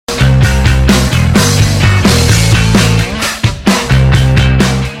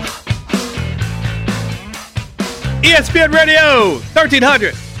ESPN Radio,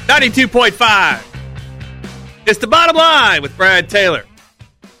 1300, 92.5. It's the bottom line with Brad Taylor.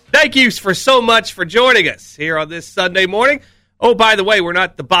 Thank you so much for joining us here on this Sunday morning. Oh, by the way, we're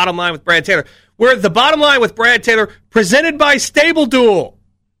not the bottom line with Brad Taylor. We're the bottom line with Brad Taylor, presented by Stable Duel.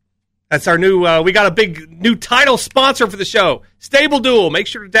 That's our new, we got a big new title sponsor for the show, Stable Duel. Make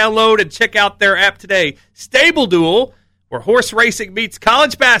sure to download and check out their app today. Stable Duel, where horse racing meets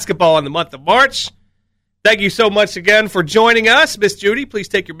college basketball in the month of March. Thank you so much again for joining us. Miss Judy, please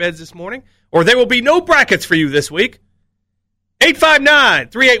take your meds this morning, or there will be no brackets for you this week.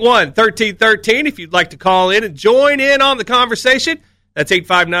 859-381-1313 if you'd like to call in and join in on the conversation. That's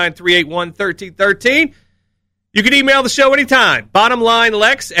 859-381-1313. You can email the show anytime,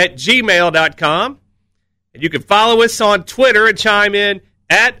 bottomlinelex@gmail.com. And you can follow us on Twitter and chime in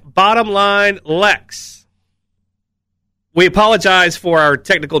at bottomlinelex. We apologize for our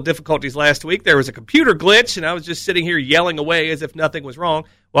technical difficulties last week. There was a computer glitch, and I was just sitting here yelling away as if nothing was wrong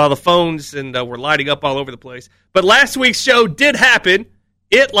while the phones were lighting up all over the place. But last week's show did happen.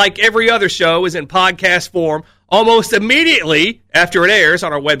 It, like every other show, is in podcast form almost immediately after it airs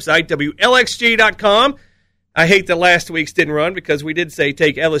on our website, WLXG.com. I hate that last week's didn't run because we did say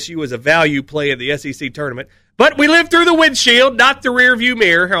take LSU as a value play in the SEC tournament. But we lived through the windshield, not the rearview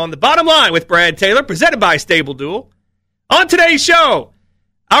mirror, on the bottom line with Brad Taylor, presented by Stable Duel. On today's show,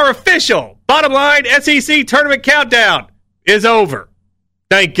 our official bottom line SEC tournament countdown is over.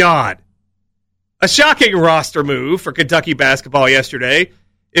 Thank God. A shocking roster move for Kentucky basketball yesterday.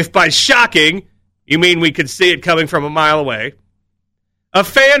 If by shocking, you mean we could see it coming from a mile away. A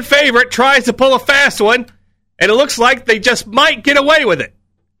fan favorite tries to pull a fast one, and it looks like they just might get away with it.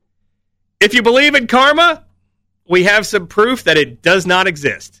 If you believe in karma, we have some proof that it does not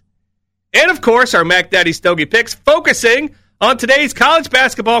exist. And, of course, our Mac Daddy Stogie picks focusing on today's college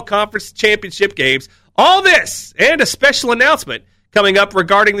basketball conference championship games. All this and a special announcement coming up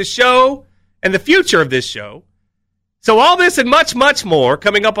regarding the show and the future of this show. So all this and much, much more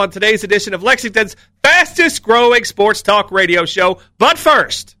coming up on today's edition of Lexington's fastest-growing sports talk radio show. But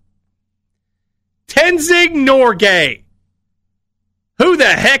first, Tenzing Norgay. Who the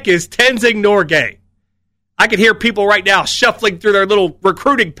heck is Tenzing Norgay? I can hear people right now shuffling through their little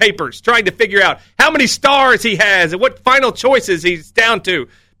recruiting papers trying to figure out how many stars he has and what final choices he's down to,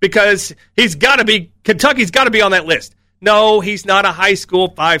 because Kentucky's got to be on that list. No, he's not a high school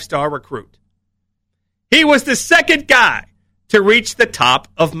 5-star recruit. He was the second guy to reach the top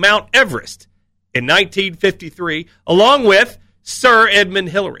of Mount Everest in 1953, along with Sir Edmund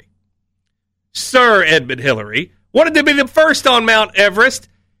Hillary. Sir Edmund Hillary wanted to be the first on Mount Everest,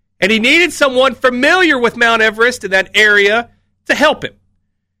 and he needed someone familiar with Mount Everest in that area to help him.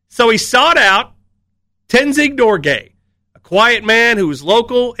 So he sought out Tenzing Norgay, a quiet man who was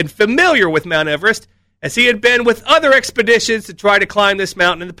local and familiar with Mount Everest, as he had been with other expeditions to try to climb this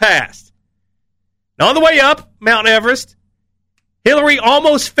mountain in the past. And on the way up Mount Everest, Hillary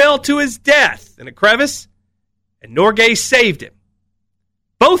almost fell to his death in a crevice, and Norgay saved him.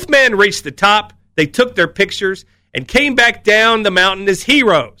 Both men reached the top, they took their pictures, and came back down the mountain as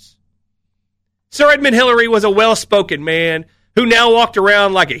heroes. Sir Edmund Hillary was a well-spoken man who now walked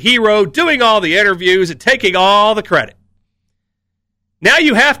around like a hero, doing all the interviews and taking all the credit. Now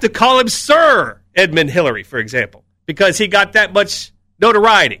you have to call him Sir Edmund Hillary, for example, because he got that much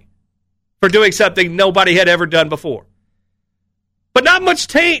notoriety for doing something nobody had ever done before. But not much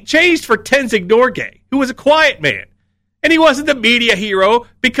changed for Tenzing Norgay, who was a quiet man. And he wasn't the media hero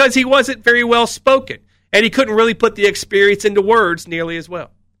because he wasn't very well spoken, and he couldn't really put the experience into words nearly as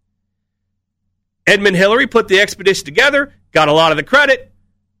well. Edmund Hillary put the expedition together, got a lot of the credit,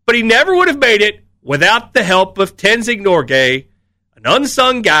 but he never would have made it without the help of Tenzing Norgay, an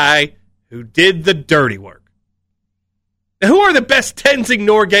unsung guy who did the dirty work. Now, who are the best Tenzing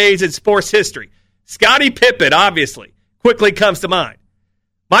Norgays in sports history? Scottie Pippen, obviously, quickly comes to mind.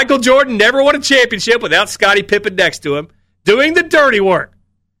 Michael Jordan never won a championship without Scottie Pippen next to him, doing the dirty work.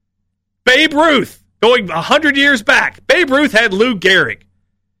 Babe Ruth, going 100 years back, Babe Ruth had Lou Gehrig.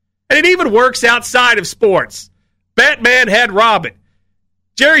 And it even works outside of sports. Batman had Robin.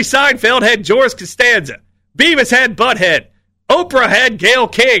 Jerry Seinfeld had George Costanza. Beavis had Butthead. Oprah had Gayle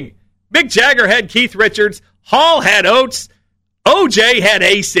King. Mick Jagger had Keith Richards. Hall had Oates. OJ had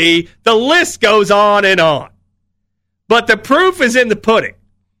AC. The list goes on and on. But the proof is in the pudding.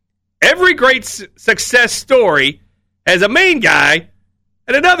 Every great success story has a main guy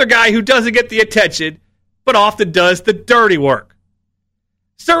and another guy who doesn't get the attention, but often does the dirty work.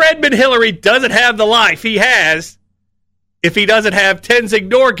 Sir Edmund Hillary doesn't have the life he has if he doesn't have Tenzing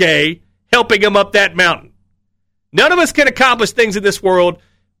Norgay helping him up that mountain. None of us can accomplish things in this world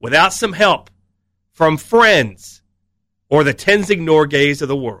without some help from friends or the Tenzing Norgays of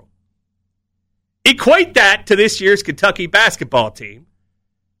the world. Equate that to this year's Kentucky basketball team.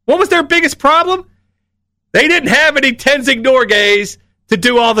 What was their biggest problem? They didn't have any Tenzing Norgays to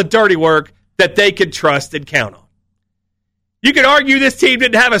do all the dirty work that they could trust and count on. You could argue this team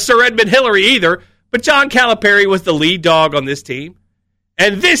didn't have a Sir Edmund Hillary either, but John Calipari was the lead dog on this team.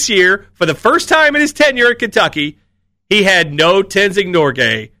 And this year, for the first time in his tenure at Kentucky, he had no Tenzing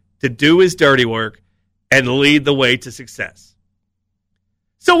Norgay to do his dirty work and lead the way to success.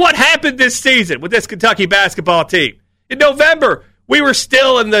 So what happened this season with this Kentucky basketball team? In November, we were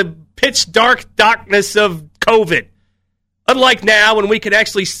still in the pitch darkness of COVID. Unlike now, when we can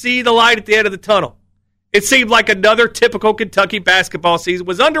actually see the light at the end of the tunnel. It seemed like another typical Kentucky basketball season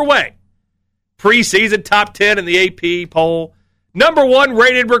was underway. Preseason top 10 in the AP poll. Number 1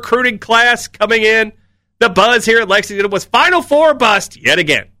 rated recruiting class coming in. The buzz here at Lexington was Final Four bust yet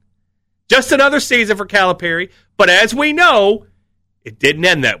again. Just another season for Calipari, but as we know, it didn't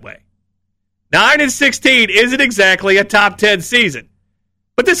end that way. 9-16 isn't exactly a top 10 season,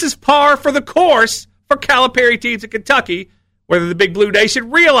 but this is par for the course for Calipari teams in Kentucky, whether the Big Blue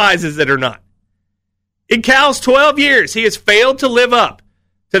Nation realizes it or not. In Cal's 12 years, he has failed to live up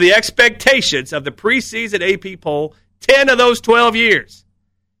to the expectations of the preseason AP poll 10 of those 12 years.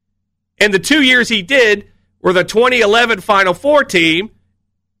 And the 2 years he did were the 2011 Final Four team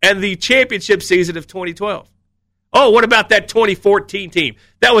and the championship season of 2012. Oh, what about that 2014 team?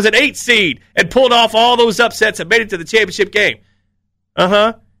 That was an 8 seed and pulled off all those upsets and made it to the championship game.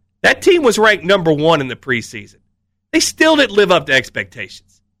 That team was ranked number 1 in the preseason. They still didn't live up to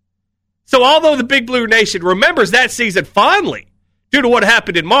expectations. So although the Big Blue Nation remembers that season fondly due to what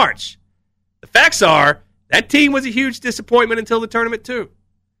happened in March, the facts are that team was a huge disappointment until the tournament too.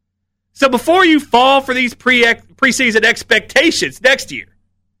 So before you fall for these preseason expectations next year,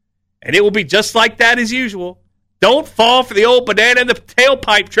 and it will be just like that as usual, don't fall for the old banana in the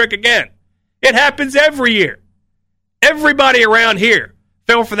tailpipe trick again. It happens every year. Everybody around here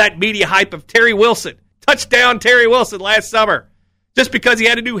fell for that media hype of Terry Wilson, touchdown Terry Wilson last summer, just because he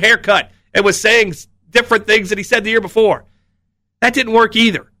had a new haircut and was saying different things than he said the year before. That didn't work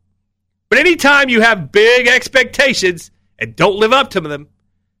either. But anytime you have big expectations and don't live up to them,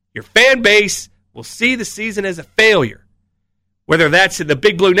 your fan base will see the season as a failure, whether that's in the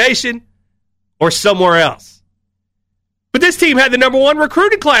Big Blue Nation or somewhere else. But this team had the number 1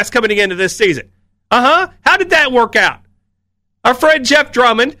 recruiting class coming into this season. How did that work out? Our friend Jeff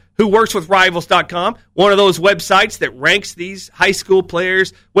Drummond, who works with Rivals.com, one of those websites that ranks these high school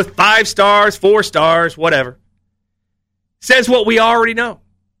players with 5 stars, 4 stars, whatever, says what we already know,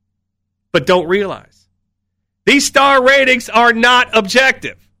 but don't realize. These star ratings are not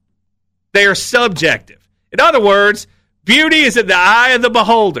objective. They are subjective. In other words, beauty is in the eye of the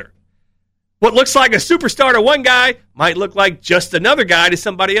beholder. What looks like a superstar to one guy might look like just another guy to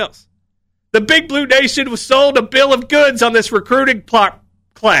somebody else. The Big Blue Nation was sold a bill of goods on this recruiting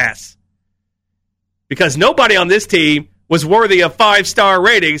class because nobody on this team was worthy of 5-star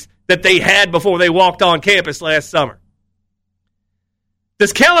ratings that they had before they walked on campus last summer.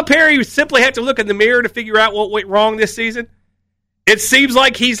 Does Calipari simply have to look in the mirror to figure out what went wrong this season? It seems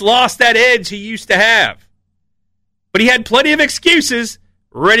like he's lost that edge he used to have. But he had plenty of excuses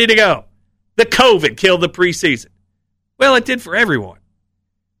ready to go. The COVID killed the preseason. Well, it did for everyone.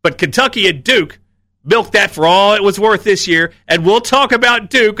 But Kentucky and Duke milked that for all it was worth this year, and we'll talk about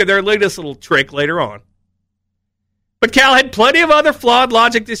Duke and their latest little trick later on. But Cal had plenty of other flawed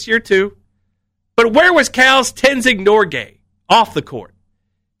logic this year, too. But where was Cal's Tenzing Norgay off the court?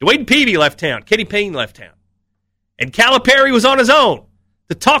 Dwayne Peavy left town. Kenny Payne left town. And Calipari was on his own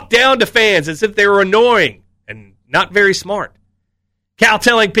to talk down to fans as if they were annoying and not very smart. Cal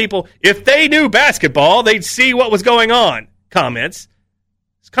telling people if they knew basketball, they'd see what was going on. Comments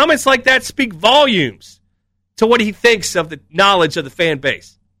like that speak volumes to what he thinks of the knowledge of the fan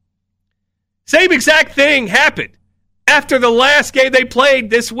base. Same exact thing happened after the last game they played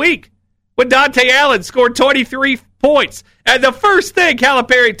this week when Dante Allen scored 23 points. And the first thing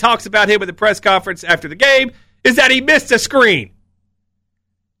Calipari talks about him at the press conference after the game is that he missed a screen.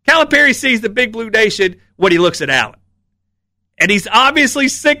 Calipari sees the Big Blue Nation when he looks at Allen. And he's obviously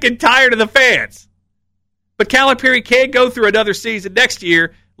sick and tired of the fans. But Calipari can't go through another season next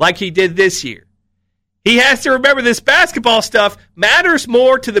year like he did this year. He has to remember this basketball stuff matters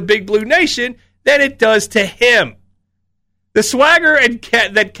more to the Big Blue Nation than it does to him. The swagger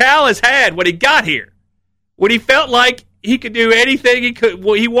that Cal has had when he got here, when he felt like he could do anything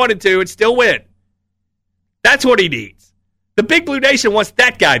he wanted to and still win, that's what he needs. The Big Blue Nation wants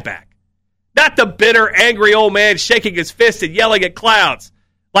that guy back. Not the bitter, angry old man shaking his fist and yelling at clouds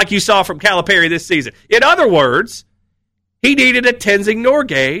like you saw from Calipari this season. In other words, he needed a Tenzing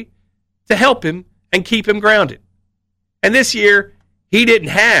Norgay to help him and keep him grounded. And this year, he didn't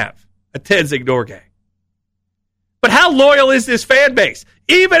have a Tenzing Norgay. But how loyal is this fan base?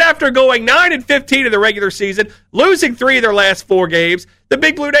 Even after going 9-15 in the regular season, losing 3 of their last 4 games, the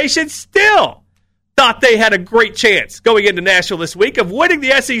Big Blue Nation still thought they had a great chance going into Nashville this week of winning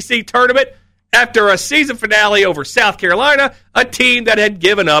the SEC tournament after a season finale over South Carolina, a team that had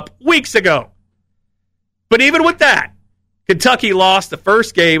given up weeks ago. But even with that, Kentucky lost the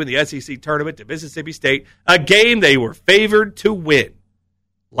first game in the SEC tournament to Mississippi State, a game they were favored to win.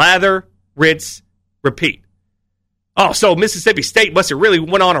 Lather, rinse, repeat. Oh, so Mississippi State must have really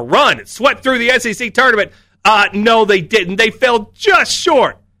went on a run and swept through the SEC tournament. No, they didn't. They fell just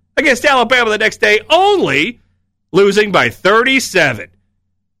short against Alabama the next day, only losing by 37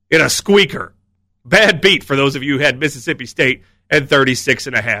 in a squeaker. Bad beat for those of you who had Mississippi State and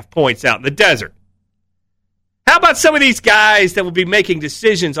 36.5 points out in the desert. How about some of these guys that will be making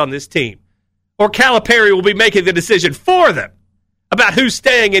decisions on this team? Or Calipari will be making the decision for them about who's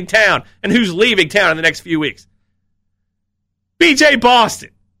staying in town and who's leaving town in the next few weeks. B.J. Boston.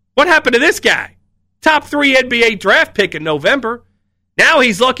 What happened to this guy? Top 3 NBA draft pick in November. Now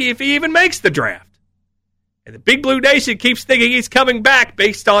he's lucky if he even makes the draft. And the Big Blue Nation keeps thinking he's coming back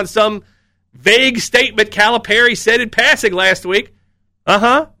based on some vague statement Calipari said in passing last week.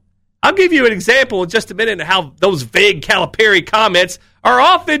 I'll give you an example in just a minute of how those vague Calipari comments are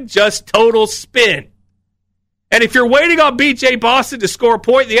often just total spin. And if you're waiting on B.J. Boston to score a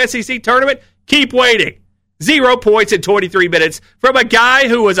point in the SEC tournament, keep waiting. 0 points in 23 minutes from a guy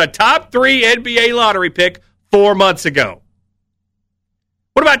who was a top 3 NBA lottery pick 4 months ago.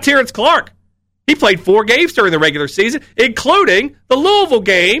 What about Terrence Clark? He played 4 games during the regular season, including the Louisville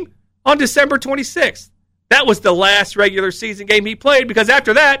game on December 26th. That was the last regular season game he played because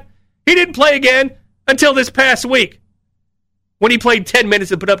after that, he didn't play again until this past week when he played 10 minutes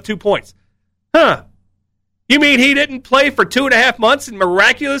and put up 2 points. You mean he didn't play for 2.5 months and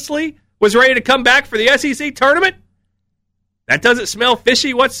miraculously was ready to come back for the SEC tournament? That doesn't smell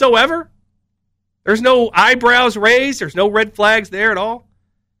fishy whatsoever. There's no eyebrows raised. There's no red flags there at all.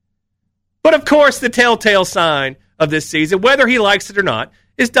 But of course, the telltale sign of this season, whether he likes it or not,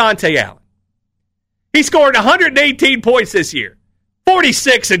 is Dante Allen. He scored 118 points this year,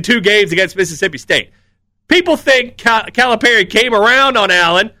 46 in 2 games against Mississippi State. People think Calipari came around on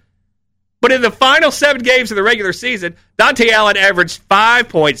Allen, but in the final 7 games of the regular season, Dante Allen averaged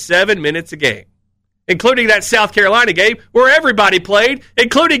 5.7 minutes a game, including that South Carolina game where everybody played,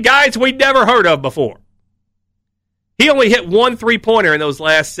 including guys we'd never heard of before. He only hit 1 3-pointer in those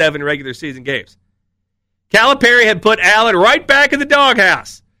last 7 regular season games. Calipari had put Allen right back in the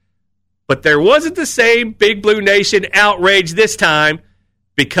doghouse, but there wasn't the same Big Blue Nation outrage this time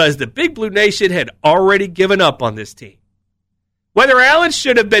because the Big Blue Nation had already given up on this team. Whether Allen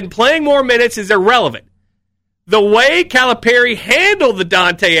should have been playing more minutes is irrelevant. The way Calipari handled the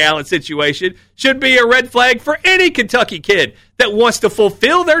Dante Allen situation should be a red flag for any Kentucky kid that wants to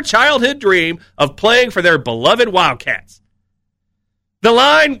fulfill their childhood dream of playing for their beloved Wildcats. The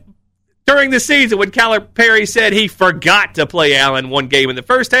line during the season when Calipari said he forgot to play Allen 1 game in the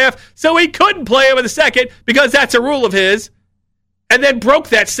first half, so he couldn't play him in the second because that's a rule of his, and then broke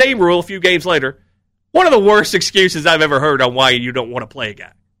that same rule a few games later. One of the worst excuses I've ever heard on why you don't want to play a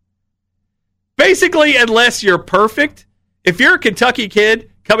guy. Basically, unless you're perfect, if you're a Kentucky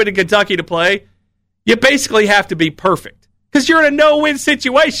kid coming to Kentucky to play, you basically have to be perfect because you're in a no-win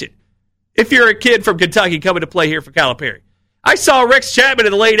situation if you're a kid from Kentucky coming to play here for Calipari. I saw Rex Chapman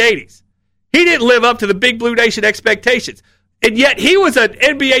in the late 80s. He didn't live up to the Big Blue Nation expectations, and yet he was an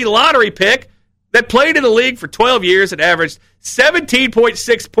NBA lottery pick that played in the league for 12 years and averaged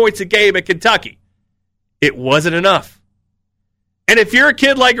 17.6 points a game at Kentucky. It wasn't enough. And if you're a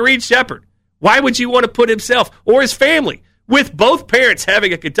kid like Reed Shepherd, why would you want to put himself or his family, with both parents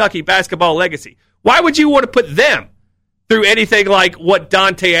having a Kentucky basketball legacy, why would you want to put them through anything like what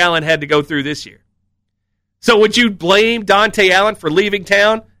Dante Allen had to go through this year? So would you blame Dante Allen for leaving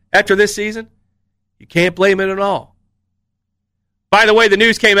town after this season? You can't blame it at all. By the way, the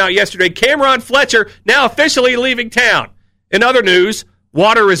news came out yesterday. Cameron Fletcher now officially leaving town. In other news,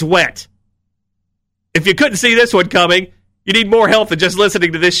 water is wet. If you couldn't see this one coming, you need more help than just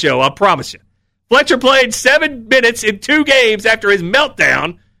listening to this show, I promise you. Fletcher played 7 minutes in 2 games after his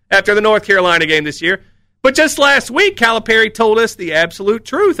meltdown after the North Carolina game this year. But just last week, Calipari told us the absolute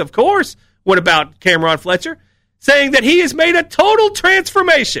truth, of course. What about Cameron Fletcher? Saying that he has made a total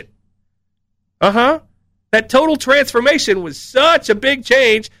transformation. That total transformation was such a big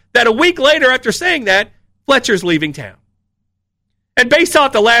change that a week later after saying that, Fletcher's leaving town. And based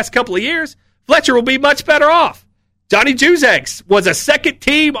off the last couple of years, Fletcher will be much better off. Johnny Juzek was a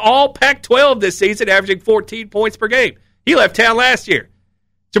second-team All-Pac-12 this season, averaging 14 points per game. He left town last year.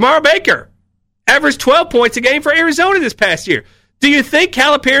 Jamar Baker averaged 12 points a game for Arizona this past year. Do you think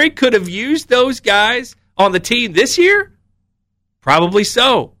Calipari could have used those guys on the team this year? Probably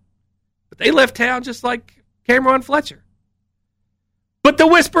so. But they left town just like Cameron Fletcher. But the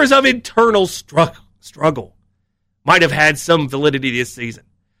whispers of internal struggle might have had some validity this season.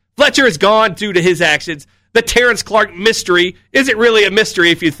 Fletcher is gone due to his actions. The Terrence Clark mystery isn't really a mystery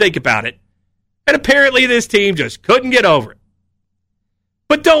if you think about it. And apparently this team just couldn't get over it.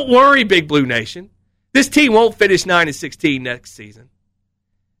 But don't worry, Big Blue Nation. This team won't finish 9-16 next season.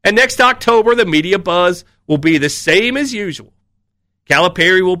 And next October, the media buzz will be the same as usual.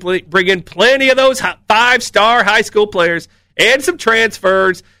 Calipari will bring in plenty of those five-star high school players and some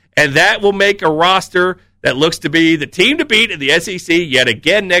transfers, and that will make a roster that looks to be the team to beat in the SEC yet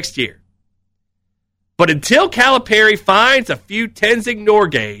again next year. But until Calipari finds a few Tenzing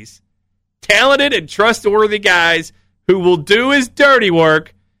Norgays, talented and trustworthy guys who will do his dirty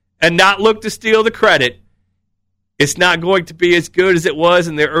work and not look to steal the credit, it's not going to be as good as it was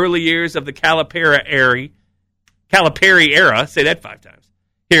in the early years of the Calipari era, say that 5 times,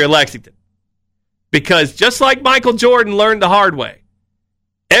 here in Lexington. Because just like Michael Jordan learned the hard way,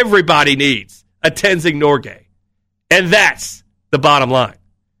 everybody needs a Tenzing Norgay. And that's the bottom line.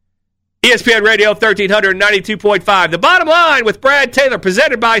 ESPN Radio 1392.5. The Bottom Line with Brad Taylor,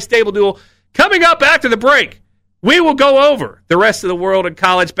 presented by Stable Duel. Coming up after the break, we will go over the rest of the world in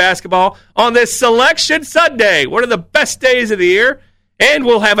college basketball on this Selection Sunday, one of the best days of the year, and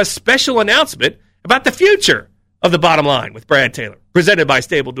we'll have a special announcement about the future of the Bottom Line with Brad Taylor, presented by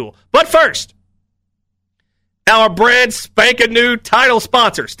Stable Duel. But first, our brand spanking new title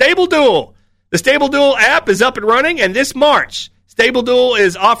sponsor, Stable Duel. The Stable Duel app is up and running, and this March, Stable Duel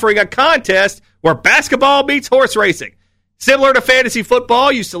is offering a contest where basketball meets horse racing. Similar to fantasy football,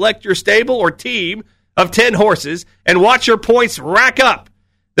 you select your stable or team of 10 horses and watch your points rack up.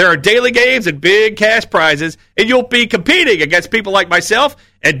 There are daily games and big cash prizes, and you'll be competing against people like myself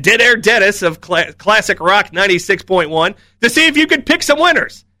and Dead Air Dennis of Classic Rock 96.1 to see if you can pick some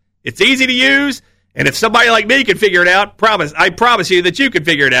winners. It's easy to use, and if somebody like me can figure it out, I promise you that you can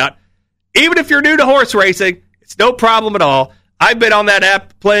figure it out. Even if you're new to horse racing, it's no problem at all. I've been on that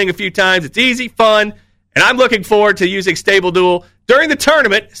app playing a few times. It's easy, fun, and I'm looking forward to using Stable Duel during the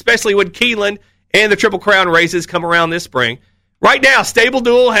tournament, especially when Keeneland and the Triple Crown races come around this spring. Right now, Stable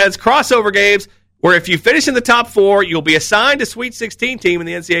Duel has crossover games where if you finish in the top 4, you'll be assigned a Sweet 16 team in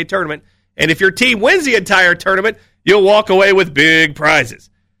the NCAA tournament. And if your team wins the entire tournament, you'll walk away with big prizes.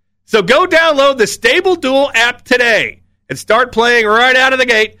 So go download the Stable Duel app today and start playing right out of the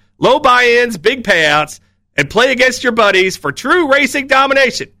gate. Low buy-ins, big payouts, and play against your buddies for true racing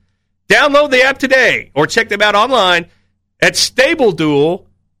domination. Download the app today or check them out online at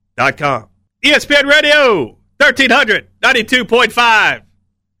StableDuel.com. ESPN Radio 1392.5. Is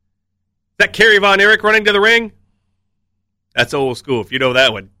that Kerry Von Erich running to the ring? That's old school. If you know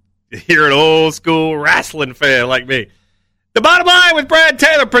that one, you're an old school wrestling fan like me. The Bottom Line with Brad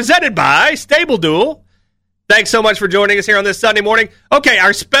Taylor, presented by Stable Duel. Thanks so much for joining us here on this Sunday morning. Okay,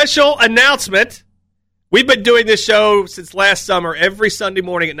 our special announcement. We've been doing this show since last summer, every Sunday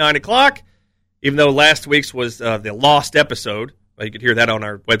morning at 9 o'clock, even though last week's was the lost episode. Well, you can hear that on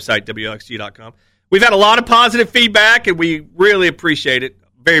our website, WXG.com. We've had a lot of positive feedback, and we really appreciate it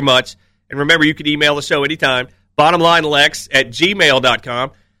very much. And remember, you can email the show anytime,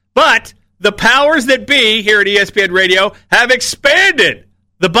 bottomlinelex@gmail.com. But the powers that be here at ESPN Radio have expanded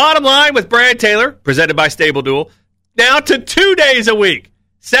the Bottom Line with Brad Taylor, presented by Stable Duel, now to 2 days a week,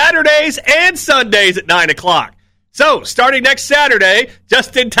 Saturdays and Sundays at 9 o'clock. So, starting next Saturday,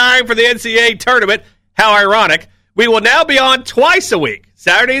 just in time for the NCAA tournament, how ironic, we will now be on twice a week,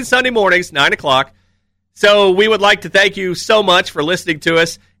 Saturday and Sunday mornings, 9 o'clock. So we would like to thank you so much for listening to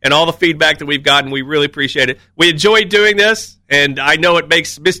us and all the feedback that we've gotten. We really appreciate it. We enjoy doing this, and I know it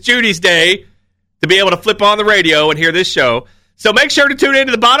makes Miss Judy's day to be able to flip on the radio and hear this show. So make sure to tune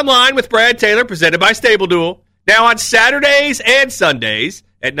into the Bottom Line with Brad Taylor, presented by Stable Duel, now on Saturdays and Sundays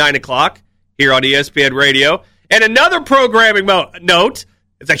at 9 o'clock here on ESPN Radio. And another programming note,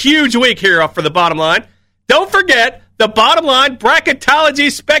 it's a huge week here for the Bottom Line. Don't forget the Bottom Line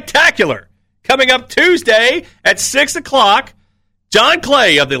Bracketology Spectacular. Coming up Tuesday at 6 o'clock, John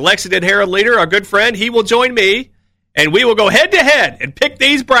Clay of the Lexington Herald-Leader, our good friend, he will join me, and we will go head-to-head and pick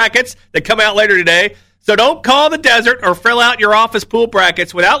these brackets that come out later today. So don't call the desert or fill out your office pool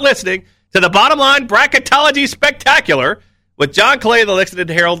brackets without listening to the Bottom Line Bracketology Spectacular with John Clay of the Lexington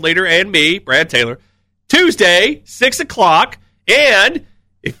Herald-Leader and me, Brad Taylor, Tuesday, 6 o'clock. And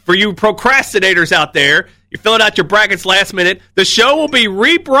if for you procrastinators out there, You're filling out your brackets last minute. The show will be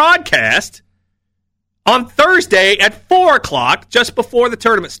rebroadcast on Thursday at 4 o'clock, just before the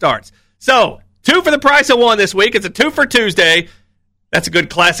tournament starts. So, 2 for the price of 1 this week. It's a 2 for Tuesday. That's a good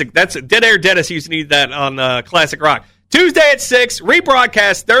classic. That's Dead Air Dennis used to need that on Classic Rock. Tuesday at 6,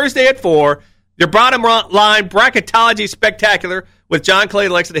 rebroadcast Thursday at 4. Your bottom line bracketology spectacular with John Clay,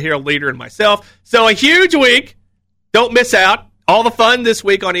 Lexington Hero Leader, and myself. So a huge week. Don't miss out. All the fun this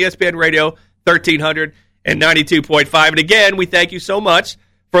week on ESPN Radio 1300 and 92.5. And again, we thank you so much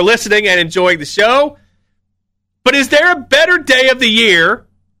for listening and enjoying the show. But is there a better day of the year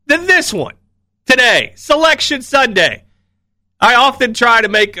than this one? Today, Selection Sunday. I often try to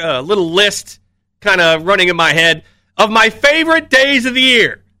make a little list kind of running in my head of my favorite days of the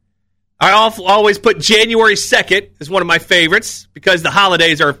year. I always put January 2nd as one of my favorites because the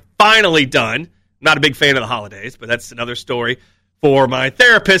holidays are finally done. I'm not a big fan of the holidays, but that's another story for my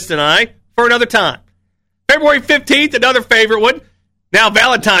therapist and I for another time. February 15th, another favorite one. Now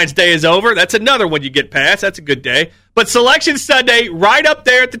Valentine's Day is over. That's another one you get past. That's a good day. But Selection Sunday right up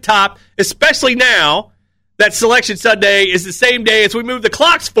there at the top, especially now that Selection Sunday is the same day as we move the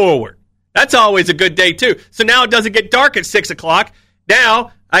clocks forward. That's always a good day, too. So now it doesn't get dark at 6 o'clock.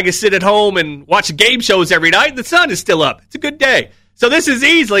 Now I can sit at home and watch game shows every night. The sun is still up. It's a good day. So this is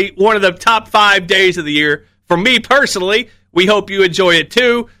easily one of the top 5 days of the year for me personally. We hope you enjoy it,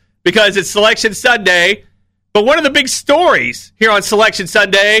 too, because it's Selection Sunday. But one of the big stories here on Selection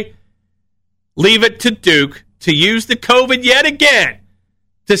Sunday, leave it to Duke to use the COVID yet again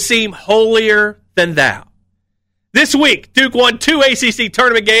to seem holier than thou. This week, Duke won 2 ACC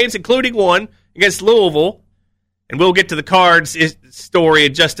tournament games, including one against Louisville. And we'll get to the Cards story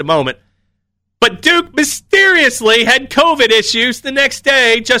in just a moment. But Duke mysteriously had COVID issues the next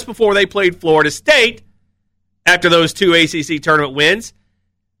day, just before they played Florida State, after those 2 ACC tournament wins.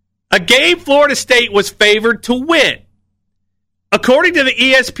 A game Florida State was favored to win. According to the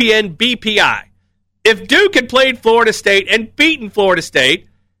ESPN BPI, if Duke had played Florida State and beaten Florida State,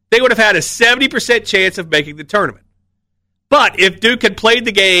 they would have had a 70% chance of making the tournament. But if Duke had played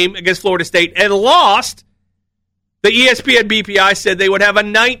the game against Florida State and lost, the ESPN BPI said they would have a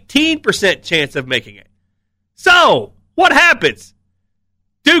 19% chance of making it. So, what happens?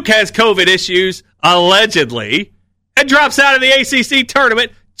 Duke has COVID issues, allegedly, and drops out of the ACC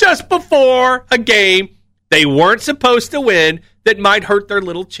tournament just before a game they weren't supposed to win that might hurt their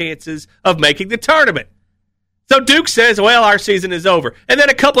little chances of making the tournament. So Duke says, well, our season is over. And then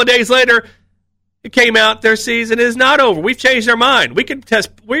a couple of days later, it came out their season is not over. We've changed our mind. We can test.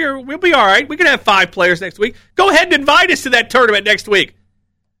 We'll be all right. We can have 5 players next week. Go ahead and invite us to that tournament next week.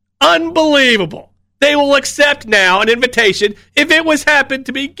 Unbelievable. They will accept now an invitation if it was happened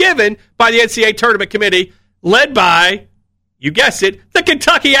to be given by the NCAA Tournament Committee, led by, you guessed it, the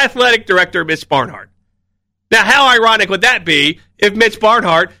Kentucky Athletic Director, Mitch Barnhart. Now, how ironic would that be if Mitch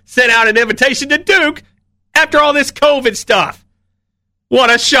Barnhart sent out an invitation to Duke after all this COVID stuff?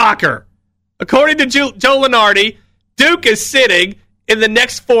 What a shocker. According to Joe Lunardi, Duke is sitting in the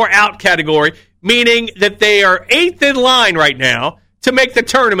next 4 out category, meaning that they are 8th in line right now to make the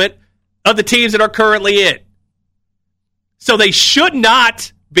tournament of the teams that are currently in. So they should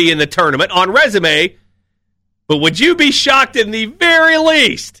not be in the tournament on resume, but would you be shocked in the very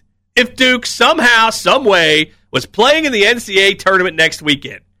least if Duke somehow, some way, was playing in the NCAA tournament next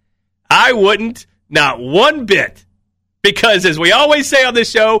weekend? I wouldn't, not one bit. Because, as we always say on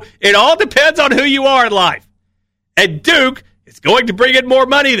this show, it all depends on who you are in life. And Duke is going to bring in more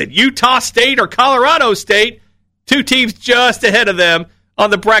money than Utah State or Colorado State, 2 teams just ahead of them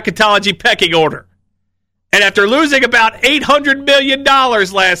on the bracketology pecking order. And after losing about $800 million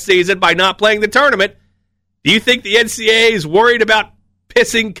last season by not playing the tournament, do you think the NCAA is worried about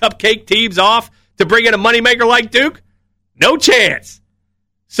pissing cupcake teams off to bring in a moneymaker like Duke? No chance.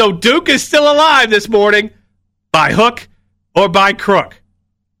 So Duke is still alive this morning, by hook or by crook.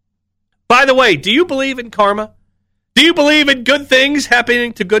 By the way, do you believe in karma? Do you believe in good things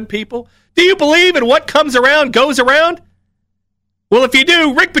happening to good people? Do you believe in what comes around goes around? Well, if you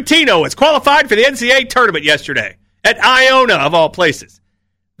do, Rick Pitino is qualified for the NCAA tournament yesterday at Iona, of all places.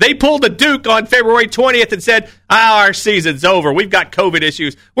 They pulled a Duke on February 20th and said, our season's over. We've got COVID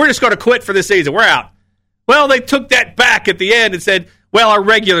issues. We're just going to quit for the season. We're out. Well, they took that back at the end and said, well, our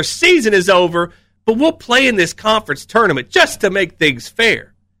regular season is over, but we'll play in this conference tournament just to make things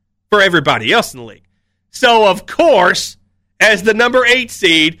fair for everybody else in the league. So, of course, as the number 8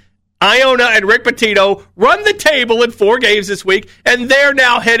 seed, Iona and Rick Pitino run the table in 4 games this week, and they're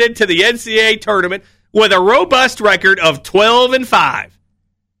now headed to the NCAA tournament with a robust record of 12-5.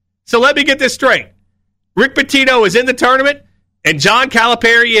 So let me get this straight. Rick Pitino is in the tournament, and John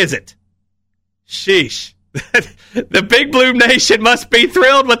Calipari isn't. Sheesh. The Big Blue Nation must be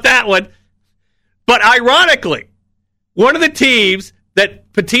thrilled with that one. But ironically, one of the teams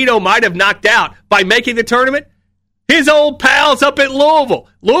that Pitino might have knocked out by making the tournament, his old pals up at Louisville.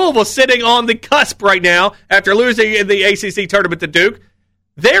 Louisville sitting on the cusp right now after losing in the ACC tournament to Duke.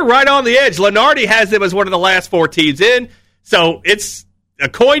 They're right on the edge. Lenardi has them as one of the last 4 teams in. So it's a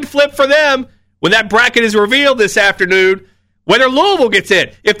coin flip for them when that bracket is revealed this afternoon, whether Louisville gets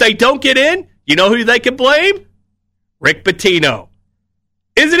in. If they don't get in, you know who they can blame? Rick Pitino.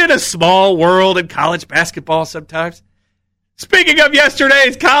 Isn't it a small world in college basketball sometimes? Speaking of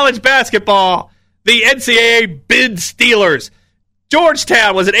yesterday's college basketball, the NCAA bid stealers.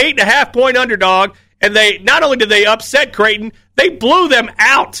 Georgetown was an 8.5-point underdog, and they not only did they upset Creighton, they blew them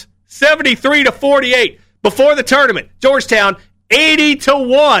out 73-48 before the tournament. Georgetown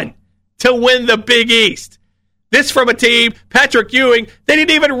 80-1 to win the Big East. This from a team, Patrick Ewing, they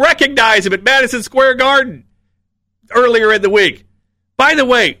didn't even recognize him at Madison Square Garden earlier in the week. By the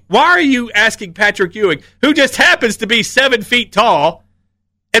way, why are you asking Patrick Ewing, who just happens to be 7 feet tall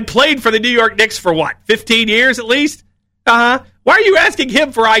and played for the New York Knicks for 15 years at least? Why are you asking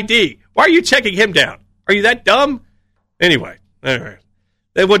him for ID? Why are you checking him down? Are you that dumb? Anyway, all right.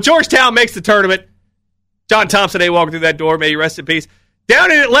 Well, Georgetown makes the tournament. John Thompson ain't walking through that door. May he rest in peace.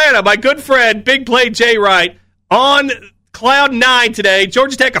 Down in Atlanta, my good friend, big play Jay Wright, on cloud 9 today.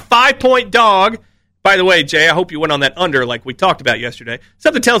 Georgia Tech, a 5-point dog. By the way, Jay, I hope you went on that under like we talked about yesterday.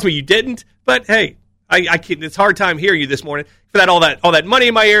 Something tells me you didn't, but hey, I can't, it's a hard time hearing you this morning for all that money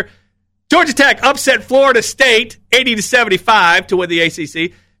in my ear. Georgia Tech upset Florida State 80-75 to win the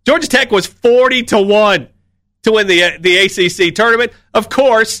ACC. Georgia Tech was 40-1 to win the ACC tournament. Of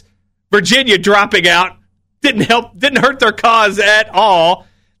course, Virginia dropping out didn't hurt their cause at all.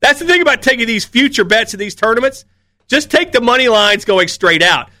 That's the thing about taking these future bets in these tournaments. Just take the money lines going straight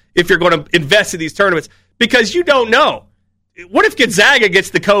out if you're going to invest in these tournaments, because you don't know. What if Gonzaga gets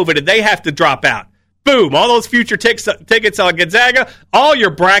the COVID and they have to drop out? Boom, all those future tickets on Gonzaga, all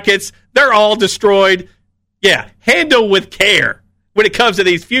your brackets, they're all destroyed. Yeah, handle with care when it comes to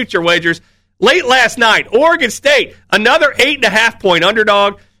these future wagers. Late last night, Oregon State, another 8.5-point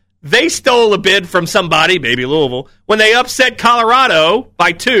underdog. They stole a bid from somebody, maybe Louisville, when they upset Colorado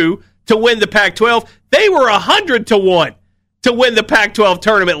by 2 to win the Pac-12. They were 100-1 to win the Pac-12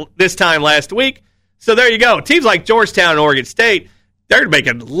 tournament this time last week. So there you go. Teams like Georgetown and Oregon State, they're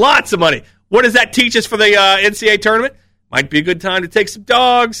making lots of money. What does that teach us for the NCAA tournament? Might be a good time to take some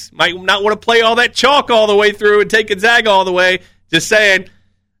dogs. Might not want to play all that chalk all the way through and take Gonzaga all the way. Just saying.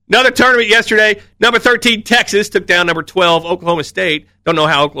 Another tournament yesterday. Number 13, Texas, took down number 12, Oklahoma State. Don't know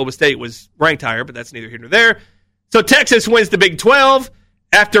how Oklahoma State was ranked higher, but that's neither here nor there. So Texas wins the Big 12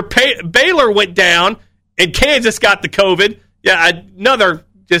 after Baylor went down and Kansas got the COVID. Yeah, another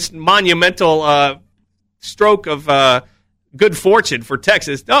just monumental stroke of good fortune for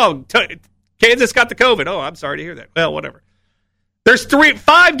Texas. Oh, Kansas got the COVID. Oh, I'm sorry to hear that. Well, whatever. There's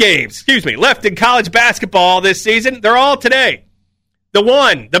 5 games, left in college basketball this season. They're all today.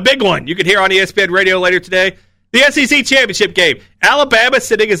 The big one, you can hear on ESPN Radio later today, the SEC championship game. Alabama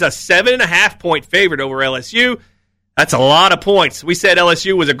sitting as a 7.5-point favorite over LSU. That's a lot of points. We said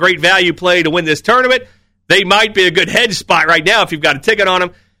LSU was a great value play to win this tournament. They might be a good hedge spot right now if you've got a ticket on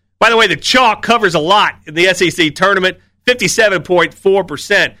them. By the way, the chalk covers a lot in the SEC tournament,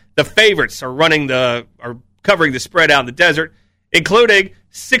 57.4%. The favorites are covering the spread out in the desert, including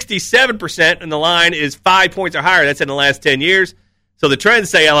 67%, and the line is 5 points or higher. That's in the last 10 years. So the trends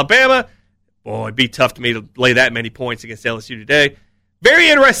say Alabama. Boy, it'd be tough to me to lay that many points against LSU today. Very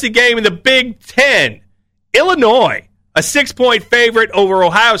interesting game in the Big Ten. Illinois, a 6-point favorite over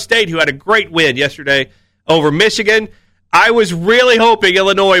Ohio State, who had a great win yesterday over Michigan. I was really hoping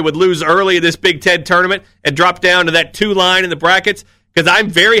Illinois would lose early in this Big Ten tournament and drop down to that 2 line in the brackets, because I'm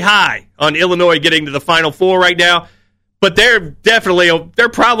very high on Illinois getting to the Final Four right now. But they're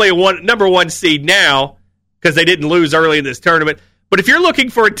probably a number 1 seed now because they didn't lose early in this tournament. But if you're looking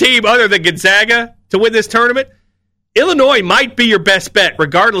for a team other than Gonzaga to win this tournament, Illinois might be your best bet,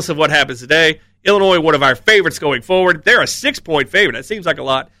 regardless of what happens today. Illinois, one of our favorites going forward. They're a 6-point favorite. That seems like a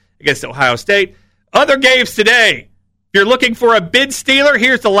lot against Ohio State. Other games today. If you're looking for a bid stealer,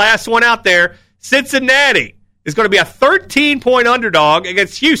 here's the last one out there. Cincinnati is going to be a 13-point underdog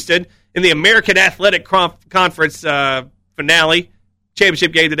against Houston in the American Athletic Conference finale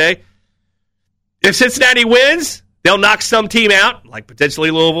championship game today. If Cincinnati wins, they'll knock some team out, like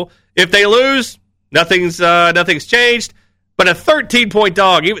potentially Louisville. If they lose, nothing's changed. But a 13-point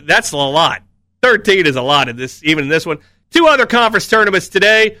dog, that's a lot. 13 is a lot even in this one. 2 other conference tournaments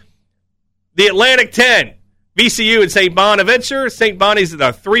today. The Atlantic 10, VCU and St. Bonaventure. St. Bonnie's is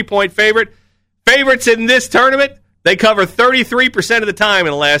a 3-point favorite. Favorites in this tournament, they cover 33% of the time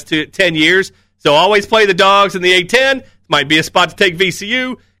in the last 10 years. So always play the dogs in the A-10. Might be a spot to take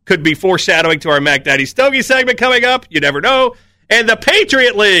VCU. Could be foreshadowing to our Mac Daddy Stogie segment coming up. You never know. And the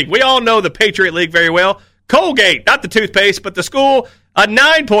Patriot League. We all know the Patriot League very well. Colgate, not the toothpaste, but the school, a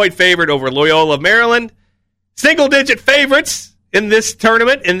 9-point favorite over Loyola, Maryland. Single-digit favorites in this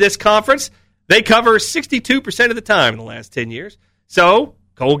tournament, in this conference. They cover 62% of the time in the last 10 years. So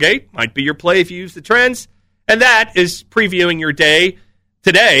Colgate might be your play if you use the trends. And that is previewing your day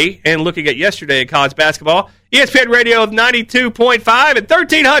today and looking at yesterday in college basketball. ESPN Radio 92.5 and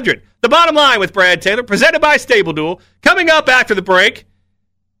 1300. The Bottom Line with Brad Taylor, presented by Stable Duel. Coming up after the break,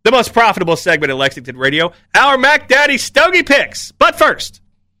 the most profitable segment in Lexington Radio, our Mac Daddy Stogie Picks. But first,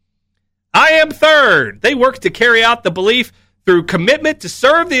 I Am Third. They work to carry out the belief through commitment to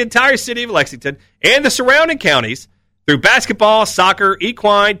serve the entire city of Lexington and the surrounding counties through basketball, soccer,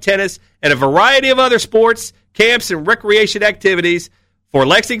 equine, tennis, and a variety of other sports, camps, and recreation activities for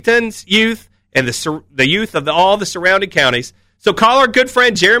Lexington's youth and the youth of all the surrounding counties. So call our good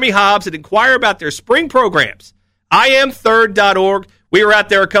friend Jeremy Hobbs and inquire about their spring programs. IamThird.org. We were out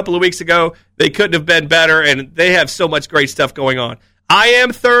there a couple of weeks ago. They couldn't have been better, and they have so much great stuff going on.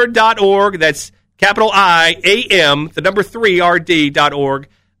 IamThird.org. That's capital I-A-M, the number 3-R-D.org.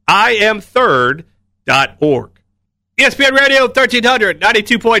 IamThird.org. ESPN Radio 1300,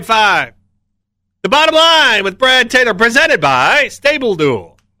 92.5. The Bottom Line with Brad Taylor, presented by Stable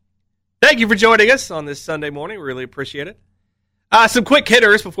Duel. Thank you for joining us on this Sunday morning. We really appreciate it. Some quick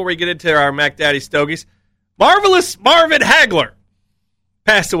hitters before we get into our Mac Daddy Stogies. Marvelous Marvin Hagler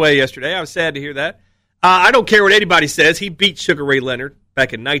passed away yesterday. I was sad to hear that. I don't care what anybody says. He beat Sugar Ray Leonard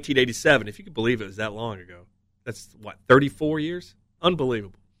back in 1987. If you can believe it was that long ago. That's, 34 years?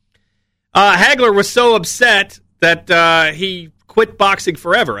 Unbelievable. Hagler was so upset that he quit boxing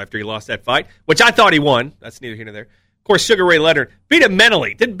forever after he lost that fight, which I thought he won. That's neither here nor there. Of course, Sugar Ray Leonard beat him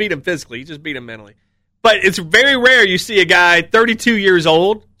mentally. Didn't beat him physically. He just beat him mentally. But it's very rare you see a guy 32 years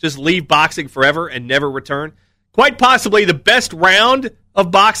old just leave boxing forever and never return. Quite possibly the best round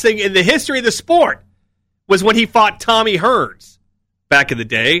of boxing in the history of the sport was when he fought Tommy Hearns back in the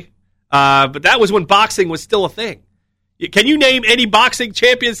day. But that was when boxing was still a thing. Can you name any boxing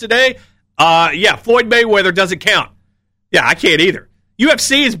champions today? Yeah, Floyd Mayweather doesn't count. Yeah, I can't either.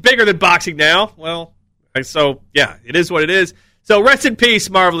 UFC is bigger than boxing now. Well, so, yeah, it is what it is. So rest in peace,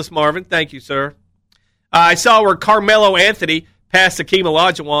 Marvelous Marvin. Thank you, sir. I saw where Carmelo Anthony passed Hakeem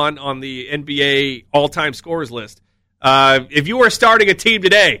Olajuwon on the NBA all-time scorers list. If you were starting a team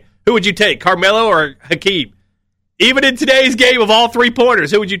today, who would you take, Carmelo or Hakeem? Even in today's game of all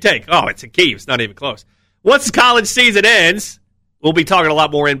three-pointers, who would you take? Oh, it's Hakeem. It's not even close. Once the college season ends, we'll be talking a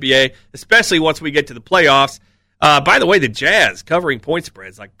lot more NBA, especially once we get to the playoffs. By the way, the Jazz covering point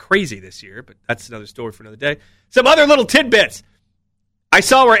spreads like crazy this year, but that's another story for another day. Some other little tidbits. I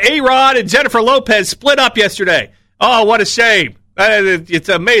saw where A-Rod and Jennifer Lopez split up yesterday. Oh, what a shame. It's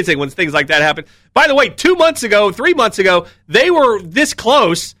amazing when things like that happen. By the way, 3 months ago, they were this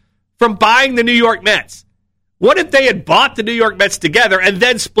close from buying the New York Mets. What if they had bought the New York Mets together and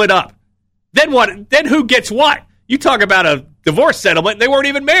then split up? Then what? Then who gets what? You talk about a divorce settlement, and they weren't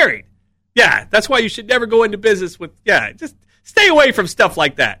even married. Yeah, that's why you should never go into business with, just stay away from stuff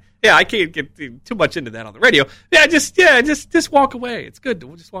like that. Yeah, I can't get too much into that on the radio. Just walk away. It's good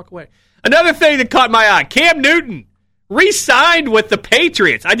to just walk away. Another thing that caught my eye, Cam Newton re-signed with the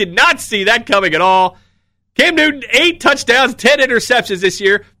Patriots. I did not see that coming at all. Cam Newton, 8 touchdowns, 10 interceptions this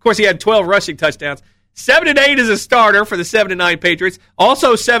year. Of course, he had 12 rushing touchdowns. 7-8 as a starter for the 7-9 Patriots.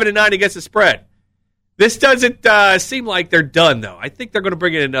 Also 7-9 against the spread. This doesn't seem like they're done, though. I think they're going to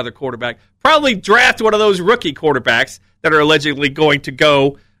bring in another quarterback. Probably draft one of those rookie quarterbacks that are allegedly going to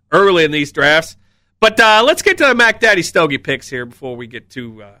go early in these drafts. But let's get to the Mac Daddy Stogie picks here before we get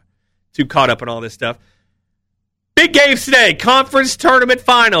too caught up in all this stuff. Big games today. Conference tournament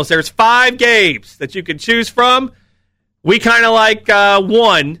finals. There's 5 games that you can choose from. We kind of like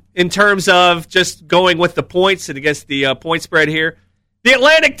one in terms of just going with the points and against the point spread here. The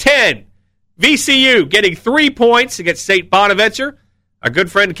Atlantic 10. VCU getting 3 points against St. Bonaventure. Our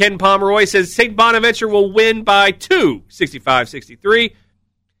good friend Ken Pomeroy says St. Bonaventure will win by 2, 65-63.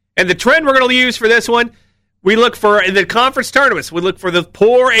 And the trend we're going to use for this one, we look for, in the conference tournaments, we look for the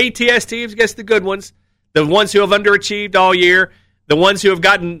poor ATS teams against the good ones, the ones who have underachieved all year, the ones who have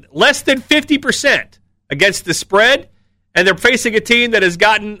gotten less than 50% against the spread, and they're facing a team that has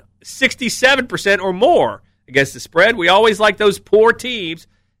gotten 67% or more against the spread. We always like those poor teams.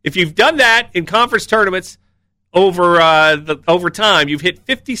 If you've done that in conference tournaments over time, you've hit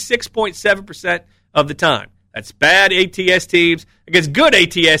 56.7% of the time. That's bad ATS teams against good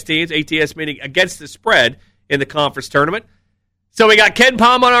ATS teams, ATS meaning against the spread in the conference tournament. So we got Ken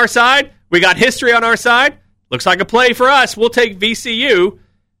Pom on our side. We got history on our side. Looks like a play for us. We'll take VCU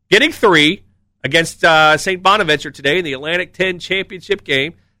getting 3 against St. Bonaventure today in the Atlantic 10 championship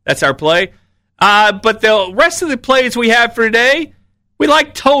game. That's our play. But the rest of the plays we have for today, we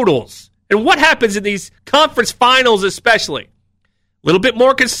like totals. And what happens in these conference finals especially? A little bit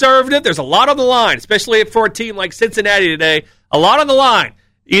more conservative. There's a lot on the line, especially for a team like Cincinnati today. A lot on the line.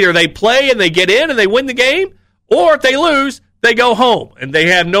 Either they play and they get in and they win the game, or if they lose, they go home and they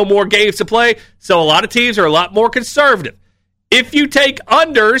have no more games to play. So a lot of teams are a lot more conservative. If you take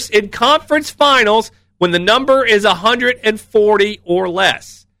unders in conference finals when the number is 140 or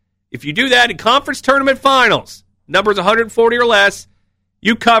less, if you do that in conference tournament finals, number is 140 or less,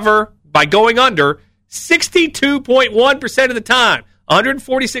 you cover by going under 62.1% of the time.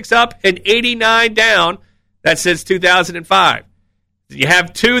 146 up and 89 down. That's since 2005. You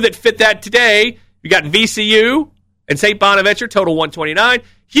have 2 that fit that today. You got VCU and St. Bonaventure, total 129.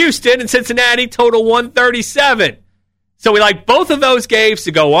 Houston and Cincinnati, total 137. So we like both of those games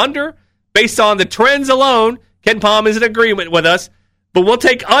to go under. Based on the trends alone, Ken Pom is in agreement with us. But we'll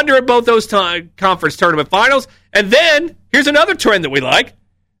take under at both those conference tournament finals. And then, here's another trend that we like.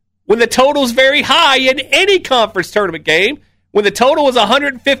 When the total's very high in any conference tournament game, when the total is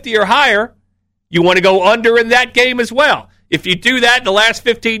 150 or higher, you want to go under in that game as well. If you do that in the last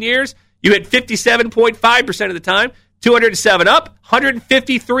 15 years, you hit 57.5% of the time, 207 up,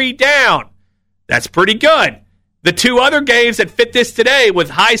 153 down. That's pretty good. The 2 other games that fit this today with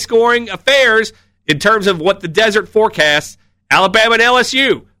high-scoring affairs in terms of what the desert forecasts, Alabama and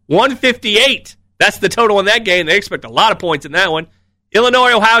LSU, 158. That's the total in that game. They expect a lot of points in that one.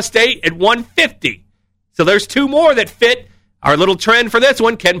 Illinois, Ohio State at 150. So there's 2 more that fit our little trend for this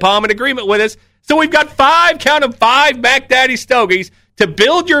one. Ken Pom in agreement with us. So we've got 5 Mac Daddy Stogies to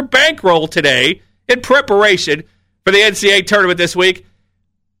build your bankroll today in preparation for the NCAA tournament this week.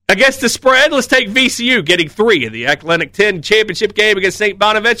 Against the spread, let's take VCU getting 3 in the Atlantic 10 championship game against St.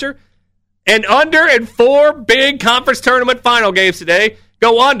 Bonaventure. And under in 4 big conference tournament final games today.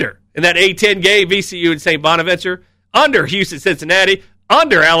 Go under in that A10 game, VCU and St. Bonaventure. Under Houston, Cincinnati.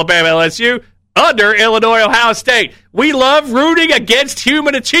 Under Alabama, LSU. Under Illinois, Ohio State. We love rooting against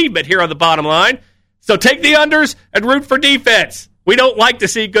human achievement here on the bottom line. So take the unders and root for defense. We don't like to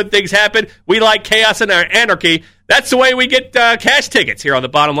see good things happen. We like chaos and anarchy. That's the way we get cash tickets here on the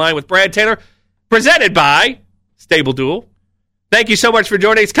bottom line with Brad Taylor. Presented by Stable Duel. Thank you so much for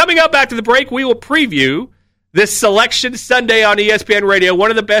joining us. Coming up after the break, we will preview this Selection Sunday on ESPN Radio, one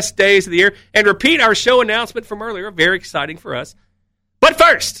of the best days of the year, and repeat our show announcement from earlier. Very exciting for us. But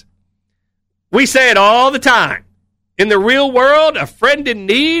first, we say it all the time. In the real world, a friend in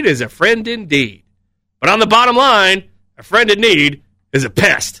need is a friend indeed. But on the bottom line, a friend in need is a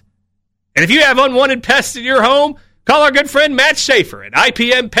pest. And if you have unwanted pests in your home, call our good friend Matt Schaefer at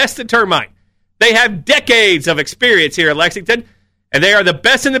IPM Pest and Termite. They have decades of experience here in Lexington, and they are the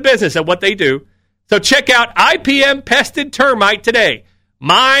best in the business at what they do. So check out IPM Pest and Termite today.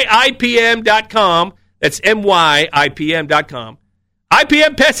 MyIPM.com. That's MYIPM.com.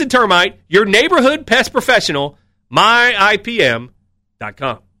 IPM Pest and Termite, your neighborhood pest professional. MyIPM.com.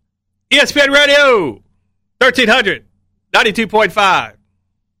 ESPN Radio, 1300, 92.5.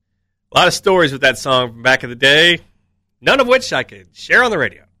 A lot of stories with that song from back in the day, none of which I can share on the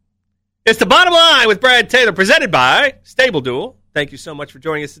radio. It's the bottom line with Brad Taylor, presented by Stable Duel. Thank you so much for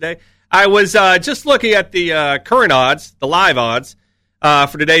joining us today. I was just looking at the current odds, the live odds,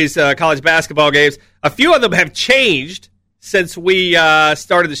 for today's college basketball games. A few of them have changed since we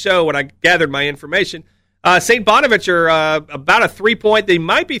started the show when I gathered my information. St. Bonaventure, about a 3-point. They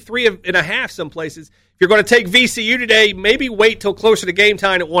might be 3.5 some places. If you're going to take VCU today, maybe wait till closer to game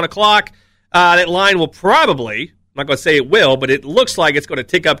time at 1 o'clock. That line will probably, I'm not going to say it will, but it looks like it's going to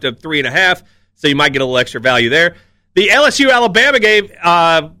tick up to 3.5, so you might get a little extra value there. The LSU-Alabama game,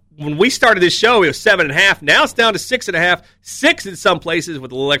 when we started this show, it was 7.5. Now it's down to 6.5. 6 in some places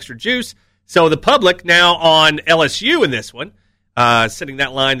with a little extra juice. So the public now on LSU in this one, sending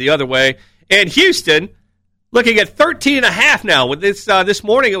that line the other way. And Houston, looking at 13.5 now. With this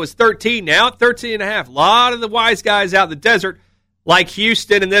morning, it was 13. Now at 13.5. A lot of the wise guys out in the desert, like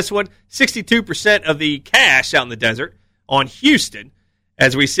Houston in this one. 62% of the cash out in the desert on Houston.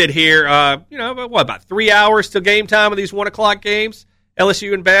 As we sit here, about 3 hours till game time of these 1 o'clock games,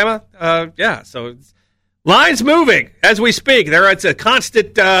 LSU and Bama. So lines moving as we speak. It's a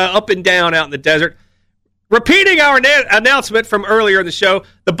constant up and down out in the desert. Repeating our announcement from earlier in the show,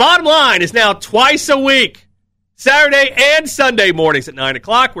 the bottom line is now twice a week, Saturday and Sunday mornings at 9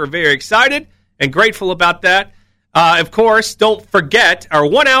 o'clock. We're very excited, and grateful about that. Of course, don't forget our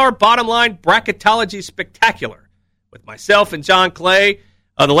 1-hour Bottom Line Bracketology Spectacular with myself and John Clay,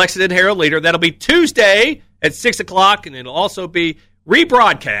 the Lexington Herald Leader. That'll be Tuesday at 6 o'clock, and it'll also be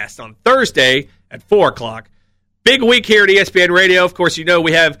rebroadcast on Thursday at 4 o'clock. Big week here at ESPN Radio. Of course, you know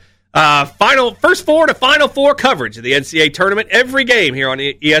we have first four to Final Four coverage of the NCAA tournament every game here on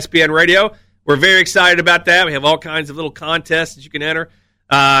ESPN Radio. We're very excited about that. We have all kinds of little contests that you can enter.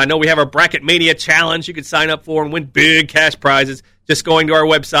 I know we have our Bracket Mania Challenge you can sign up for and win big cash prizes just going to our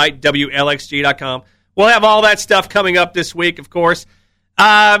website, WLXG.com. We'll have all that stuff coming up this week, of course.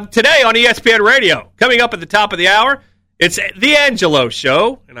 Today on ESPN Radio, coming up at the top of the hour, it's the Angelo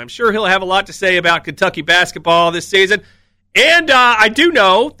Show, and I'm sure he'll have a lot to say about Kentucky basketball this season. And I do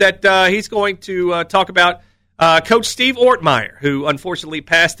know that he's going to talk about Coach Steve Ortmeyer, who unfortunately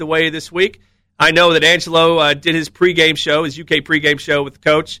passed away this week. I know that Angelo did his pregame show, his UK pregame show with the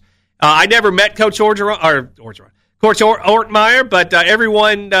coach. I never met Coach Ortmeyer, but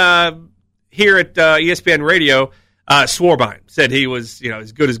everyone here at ESPN Radio swore by him, said he was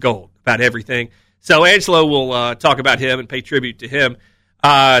as good as gold about everything. So Angelo will talk about him and pay tribute to him,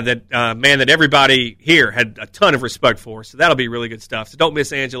 that everybody here had a ton of respect for. So that'll be really good stuff. So don't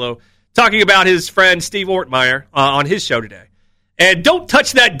miss Angelo talking about his friend Steve Ortmeyer on his show today. And don't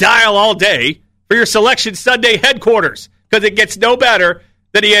touch that dial all day for your Selection Sunday headquarters, because it gets no better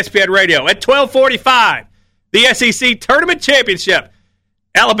than ESPN Radio. At 12:45, the SEC Tournament Championship.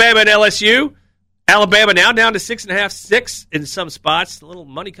 Alabama and LSU. Alabama now down to 6.5, 6 in some spots. A little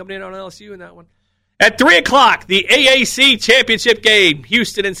money coming in on LSU in that one. At 3 o'clock, the AAC Championship game.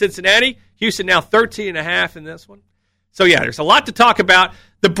 Houston and Cincinnati. Houston now 13.5 in this one. So, yeah, there's a lot to talk about.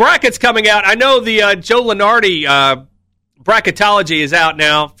 The bracket's coming out. I know the Joe Lunardi bracketology is out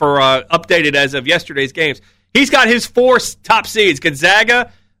now for updated as of yesterday's games. He's got his 4 top seeds: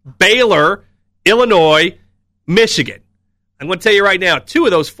 Gonzaga, Baylor, Illinois, Michigan. I'm going to tell you right now, 2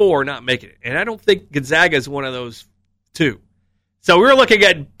 of those 4 are not making it. And I don't think Gonzaga is one of those 2. So we're looking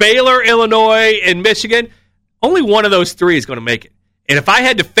at Baylor, Illinois, and Michigan. Only one of those 3 is going to make it. And if I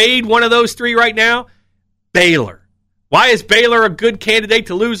had to fade one of those 3 right now, Baylor. Why is Baylor a good candidate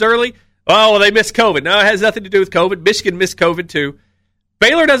to lose early? Oh, well, they missed COVID. No, it has nothing to do with COVID. Michigan missed COVID too.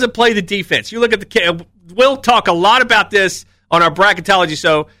 Baylor doesn't play the defense. You look at we'll talk a lot about this on our bracketology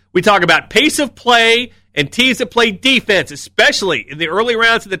show. We talk about pace of play and teams that play defense, especially in the early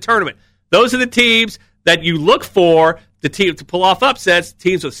rounds of the tournament. Those are the teams that you look for to pull off upsets,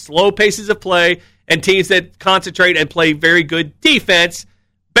 teams with slow paces of play and teams that concentrate and play very good defense.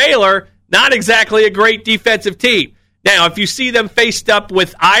 Baylor, not exactly a great defensive team. Now, if you see them faced up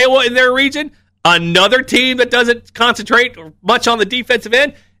with Iowa in their region, another team that doesn't concentrate much on the defensive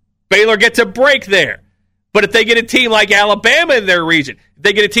end, Baylor gets a break there. But if they get a team like Alabama in their region, if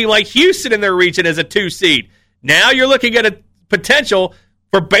they get a team like Houston in their region as a 2 seed, now you're looking at a potential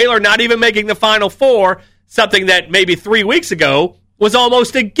for Baylor not even making the Final Four, something that maybe 3 weeks ago was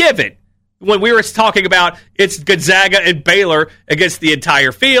almost a given. When we were talking about it's Gonzaga and Baylor against the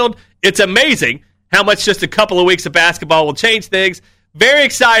entire field, it's amazing how much just a couple of weeks of basketball will change things. Very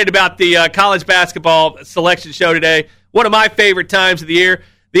excited about the college basketball selection show today. One of my favorite times of the year.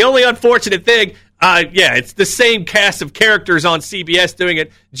 The only unfortunate thing, it's the same cast of characters on CBS doing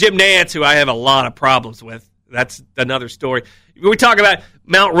it. Jim Nantz, who I have a lot of problems with. That's another story. We talk about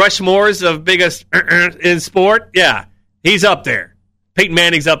Mount Rushmores of biggest in sport. Yeah, he's up there. Peyton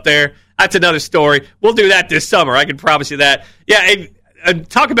Manning's up there. That's another story. We'll do that this summer. I can promise you that. Yeah, and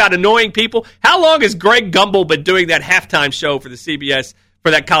talk about annoying people. How long has Greg Gumbel been doing that halftime show for the CBS for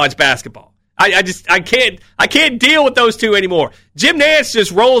that college basketball? I can't deal with those two anymore. Jim Nantz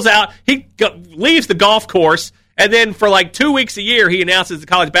just rolls out. He leaves the golf course, and then for like 2 weeks a year, he announces the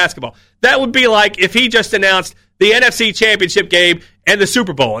college basketball. That would be like if he just announced the NFC Championship game and the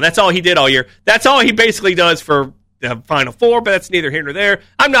Super Bowl, and that's all he did all year. That's all he basically does for the Final Four, but that's neither here nor there.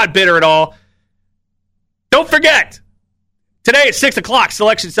 I'm not bitter at all. Don't forget, today at 6 o'clock,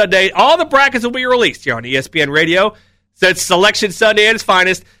 Selection Sunday, all the brackets will be released here on ESPN Radio. So it's Selection Sunday at its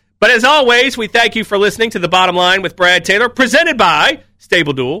finest. But as always, we thank you for listening to The Bottom Line with Brad Taylor, presented by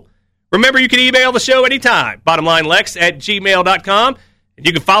Stable Duel. Remember, you can email the show anytime, bottomlinelex@gmail.com. And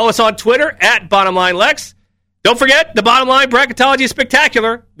you can follow us on Twitter at BottomLineLex. Don't forget, the Bottom Line Bracketology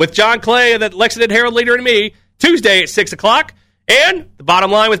Spectacular with John Clay, the Lexington Herald Leader, and me, Tuesday at 6 o'clock. And The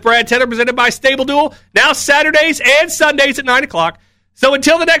Bottom Line with Brad Taylor, presented by Stable Duel, now Saturdays and Sundays at 9 o'clock. So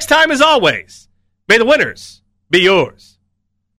until the next time, as always, may the winners be yours.